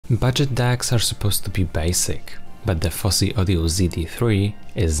Budget DACs are supposed to be basic, but the Fosi Audio ZD3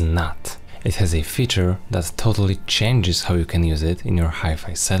 is not. It has a feature that totally changes how you can use it in your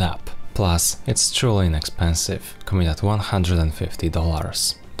hi-fi setup. Plus, it's truly inexpensive, coming at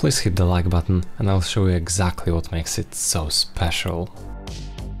 $150. Please hit the like button and I'll show you exactly what makes it so special.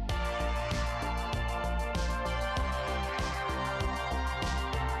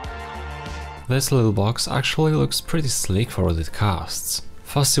 This little box actually looks pretty sleek for what it costs.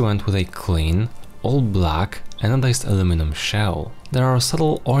 Fosi went with a clean, all black, anodized aluminum shell. There are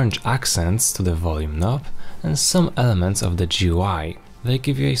subtle orange accents to the volume knob and some elements of the GUI. They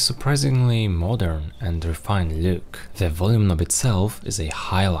give you a surprisingly modern and refined look. The volume knob itself is a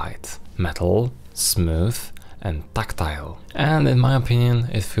highlight. Metal, smooth and tactile. And in my opinion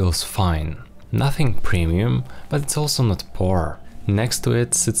it feels fine. Nothing premium, but it's also not poor. Next to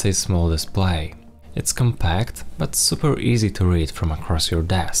it sits a small display. It's compact, but super easy to read from across your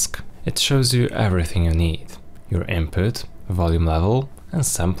desk. It shows you everything you need. Your input, volume level and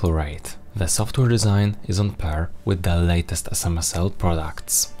sample rate. The software design is on par with the latest SMSL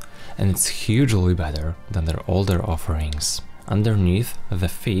products, and it's hugely better than their older offerings. Underneath, the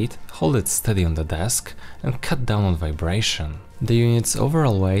feet hold it steady on the desk and cut down on vibration. The unit's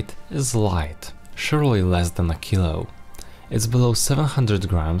overall weight is light, surely less than a kilo. It's below 700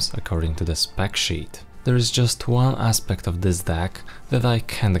 grams according to the spec sheet. There is just one aspect of this DAC that I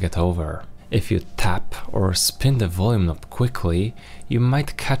can't get over. If you tap or spin the volume knob quickly, you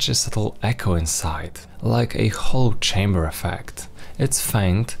might catch a subtle echo inside, like a hollow chamber effect. It's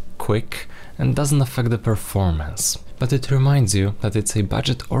faint, quick, and doesn't affect the performance, but it reminds you that it's a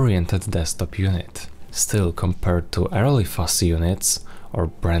budget-oriented desktop unit. Still, compared to early Fosi units, or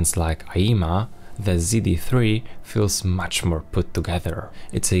brands like AIMA, the ZD3 feels much more put together.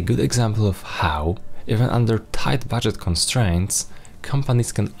 It's a good example of how, even under tight budget constraints,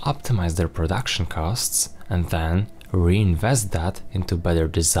 companies can optimize their production costs and then reinvest that into better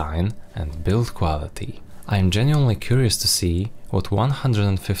design and build quality. I am genuinely curious to see what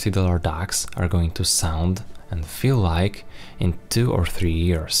 $150 DACs are going to sound and feel like in 2 or 3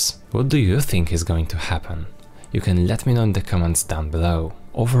 years. What do you think is going to happen? You can let me know in the comments down below.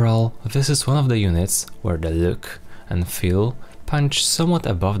 Overall, this is one of the units where the look and feel punch somewhat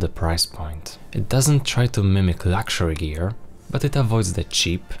above the price point. It doesn't try to mimic luxury gear, but it avoids the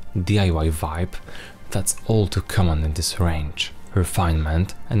cheap, DIY vibe that's all too common in this range.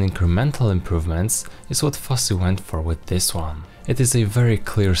 Refinement and incremental improvements is what Fosi went for with this one. It is a very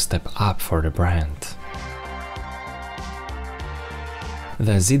clear step up for the brand.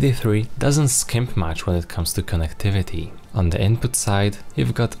 The ZD3 doesn't skimp much when it comes to connectivity. On the input side,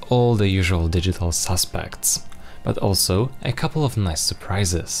 you've got all the usual digital suspects, but also a couple of nice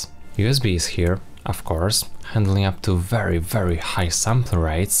surprises. USB is here, of course, handling up to very high sample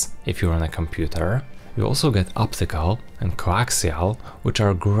rates if you're on a computer. You also get optical and coaxial, which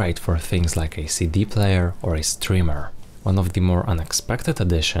are great for things like a CD player or a streamer. One of the more unexpected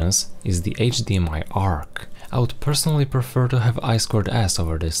additions is the HDMI ARC. I would personally prefer to have I2S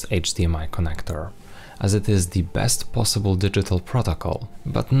over this HDMI connector, as it is the best possible digital protocol,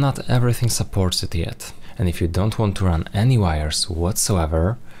 but not everything supports it yet. And if you don't want to run any wires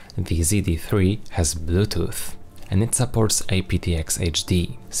whatsoever, the ZD3 has Bluetooth, and it supports aptX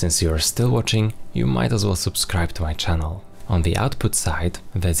HD. Since you are still watching, you might as well subscribe to my channel. On the output side,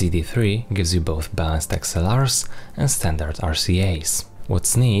 the ZD3 gives you both balanced XLRs and standard RCAs.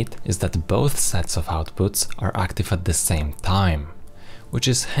 What's neat is that both sets of outputs are active at the same time, which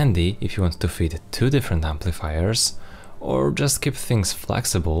is handy if you want to feed 2 different amplifiers or just keep things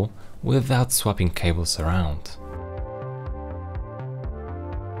flexible without swapping cables around.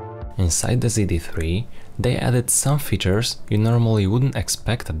 Inside the ZD3, they added some features you normally wouldn't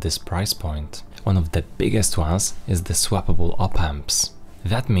expect at this price point. One of the biggest ones is the swappable op-amps.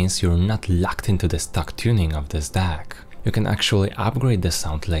 That means you're not locked into the stock tuning of this DAC. You can actually upgrade the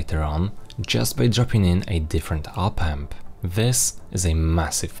sound later on just by dropping in a different op-amp. This is a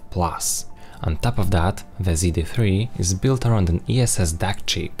massive plus. On top of that, the ZD3 is built around an ESS DAC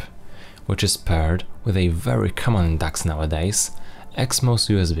chip, which is paired with a very common in DACs nowadays, XMOS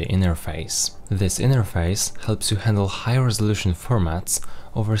USB interface. This interface helps you handle high-resolution formats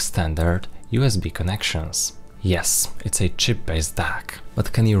over standard USB connections. Yes, it's a chip-based DAC,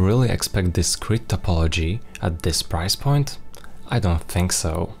 but can you really expect discrete topology at this price point? I don't think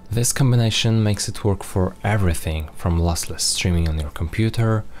so. This combination makes it work for everything from lossless streaming on your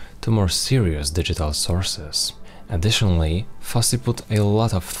computer to more serious digital sources. Additionally, Fosi put a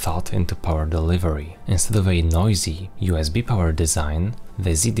lot of thought into power delivery. Instead of a noisy USB power design,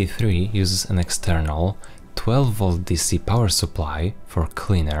 the ZD3 uses an external 12V DC power supply for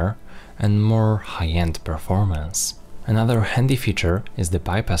cleaner and more high-end performance. Another handy feature is the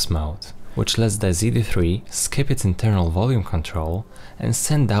bypass mode, which lets the ZD3 skip its internal volume control and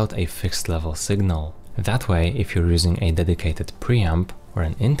send out a fixed level signal. That way, if you're using a dedicated preamp or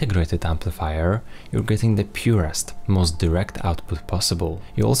an integrated amplifier, you're getting the purest, most direct output possible.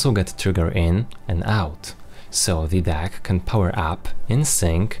 You also get trigger in and out, so the DAC can power up in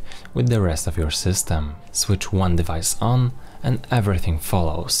sync with the rest of your system. Switch one device on and everything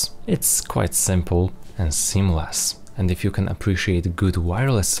follows. It's quite simple and seamless. And if you can appreciate good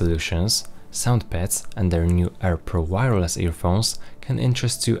wireless solutions, SoundPads and their new AirPro wireless earphones can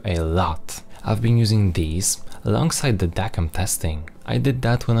interest you a lot. I've been using these alongside the DAC I'm testing. I did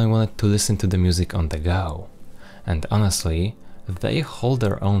that when I wanted to listen to the music on the go. And honestly, they hold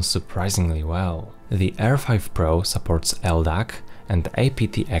their own surprisingly well. The Air 5 Pro supports LDAC and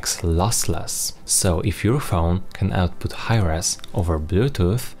aptX lossless, so if your phone can output high-res over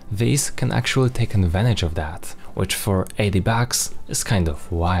Bluetooth, these can actually take advantage of that, which for $80 is kind of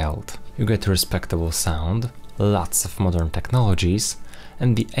wild. You get respectable sound, lots of modern technologies,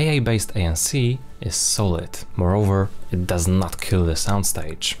 and the AI-based ANC is solid. Moreover, it does not kill the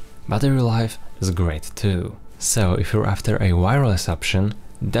soundstage. Battery life is great too. So if you're after a wireless option,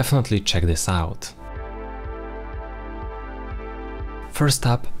 definitely check this out. First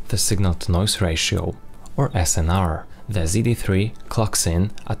up, the signal-to-noise ratio, or SNR. The ZD3 clocks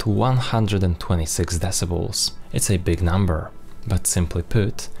in at 126 decibels. It's a big number, but simply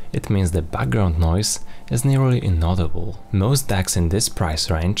put, it means the background noise is nearly inaudible. Most DACs in this price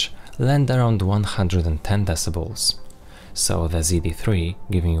range land around 110 decibels. So the ZD3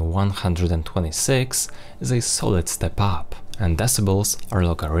 giving you 126 is a solid step up, and decibels are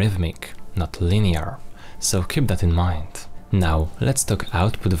logarithmic, not linear, so keep that in mind. Now let's talk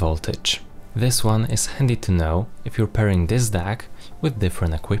output voltage. This one is handy to know if you're pairing this DAC with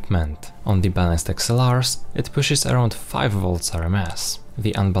different equipment. On the balanced XLRs, it pushes around 5V RMS.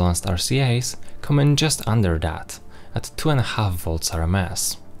 The unbalanced RCAs come in just under that, at 2.5V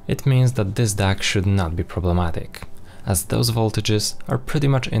RMS. It means that this DAC should not be problematic, as those voltages are pretty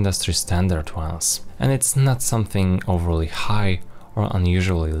much industry standard ones, and it's not something overly high or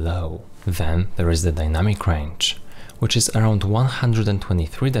unusually low. Then there is the dynamic range, which is around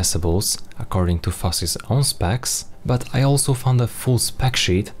 123 decibels according to Fosi's own specs, but I also found a full spec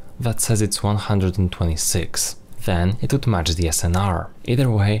sheet that says it's 126. Then it would match the SNR. Either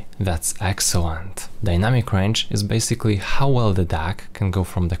way, that's excellent. Dynamic range is basically how well the DAC can go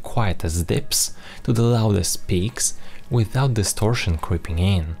from the quietest dips to the loudest peaks without distortion creeping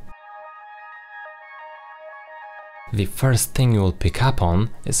in. The first thing you will pick up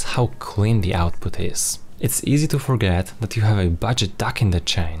on is how clean the output is. It's easy to forget that you have a budget DAC in the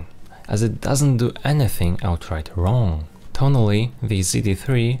chain, as it doesn't do anything outright wrong. Tonally, the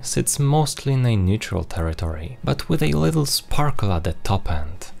ZD3 sits mostly in a neutral territory, but with a little sparkle at the top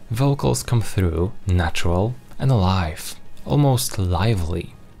end. Vocals come through natural and alive, almost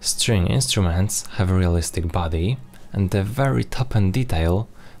lively. String instruments have a realistic body, and the very top-end detail,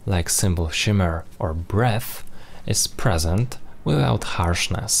 like cymbal shimmer or breath, is present without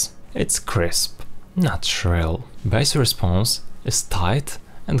harshness. It's crisp, not shrill. Bass response is tight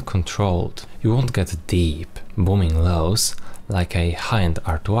and controlled. You won't get deep, booming lows like a high-end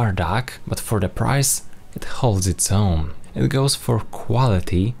R2R DAC, but for the price, it holds its own. It goes for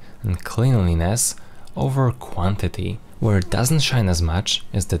quality and cleanliness over quantity. Where it doesn't shine as much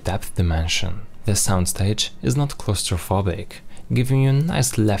is the depth dimension. The soundstage is not claustrophobic, giving you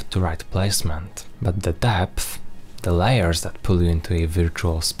nice left-to-right placement, but the depth, the layers that pull you into a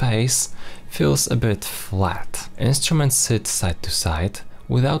virtual space, feels a bit flat. Instruments sit side to side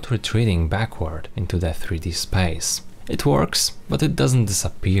without retreating backward into the 3D space. It works, but it doesn't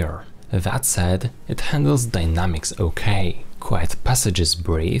disappear. That said, it handles dynamics okay. Quiet passages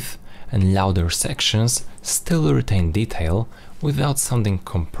breathe, and louder sections still retain detail without sounding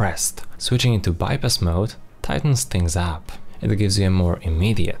compressed. Switching into bypass mode tightens things up. It gives you a more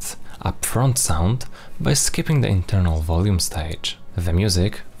immediate, upfront sound by skipping the internal volume stage. The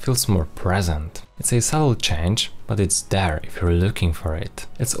music feels more present. It's a subtle change, but it's there if you're looking for it.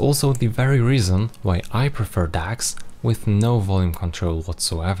 It's also the very reason why I prefer DACs with no volume control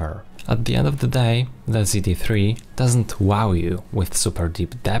whatsoever. At the end of the day, the ZD3 doesn't wow you with super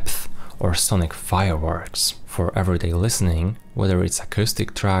deep depth or sonic fireworks. For everyday listening, whether it's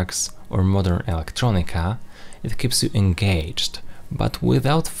acoustic tracks or modern electronica, it keeps you engaged, but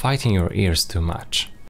without fighting your ears too much.